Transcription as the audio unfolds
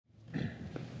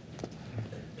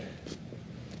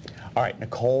All right,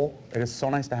 Nicole, it is so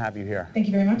nice to have you here. Thank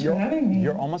you very much for having me.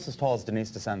 You're almost as tall as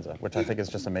Denise DeSenza, which I think is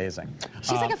just amazing.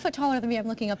 She's like a foot taller than me. I'm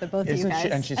looking up at both of you guys.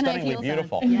 And she's stunningly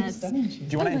beautiful. And Yes. Do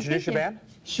you want to introduce your band?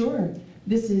 Sure.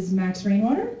 This is Max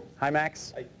Rainwater. Hi,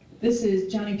 Max. This is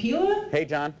Johnny Pila. Hey,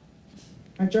 John.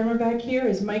 Our drummer back here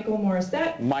is Michael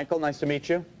Morissette. Michael, nice to meet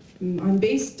you. On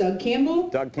bass, Doug Campbell.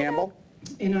 Doug Campbell.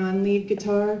 And on lead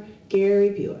guitar,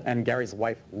 Gary Pila. And Gary's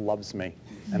wife loves me,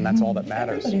 and that's all that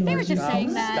matters. Everybody They were loves just you.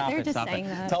 saying that. Stop They were it, just stop saying it.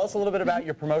 that. Tell us a little bit about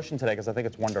your promotion today, because I think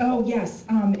it's wonderful. Oh, yes.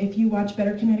 If you watch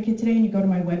Better Connecticut today and you go to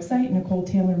my website,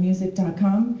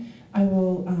 NicoleTaylorMusic.com, I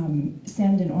will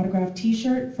send an autographed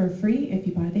T-shirt for free if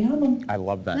you buy the album. I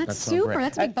love that. That's so super. great.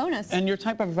 That's a big bonus. And your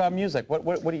type of music, what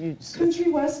do you...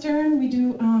 Country western, we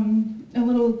do a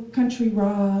little country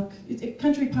rock,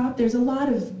 country pop. There's a lot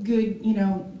of good, you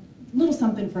know, little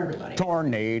something for everybody.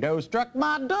 Tornado struck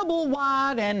my double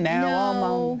wide, and now I'm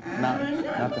on...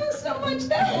 Not so much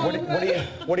that one.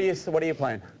 What are you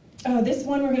playing? This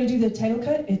one, we're going to do the title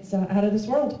cut. It's Out of This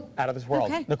World. Out of This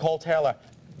World. Okay. Nicole Taylor.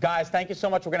 Guys, thank you so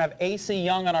much. We're going to have AC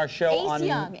Young on our show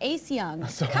Ace Young.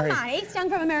 Sorry. Come on, Ace Young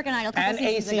from American Idol. and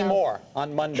AC Moore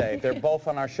on Monday. They're both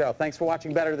on our show. Thanks for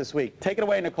watching Better this week. Take it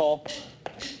away, Nicole.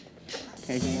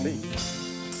 AC.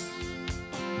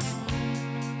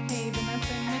 Hey,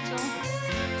 Vanessa and Mitchell.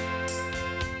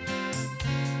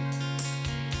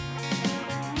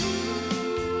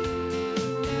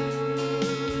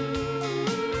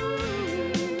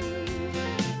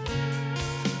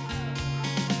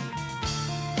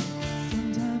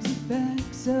 Sometimes the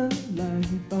facts of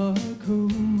life are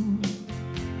cold,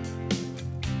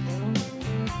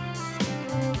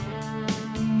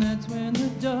 and that's when the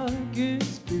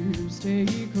darkest fears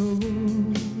take hold.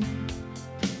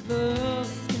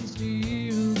 Love can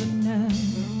steal the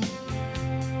night,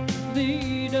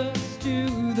 lead us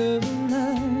to the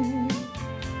light.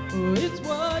 Oh, it's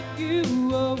what you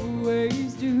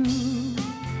always do.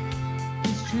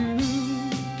 It's true.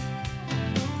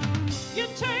 You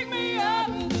take me out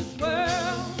of this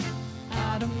world,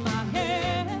 out of my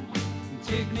head,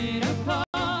 take me to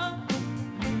far,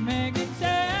 make it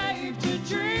safe to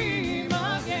dream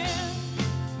again.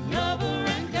 Lover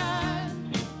and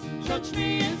kind, touch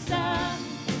me inside,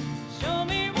 show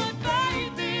me what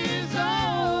faith is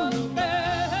all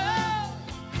about.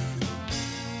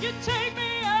 You take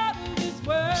me out of this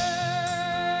world.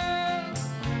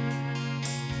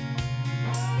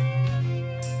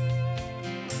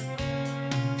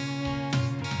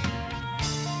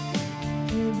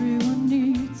 Everyone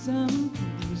needs some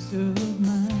peace of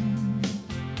mind.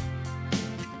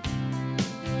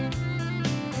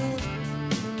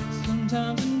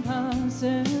 Sometimes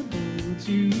impossible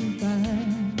to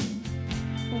find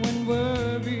when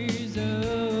worries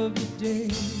of the day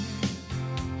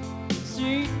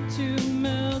seem to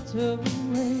melt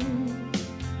away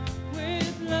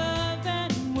with love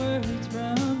and words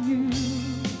from you.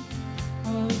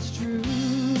 Oh, it's true.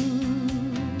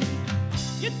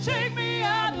 You take me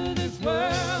out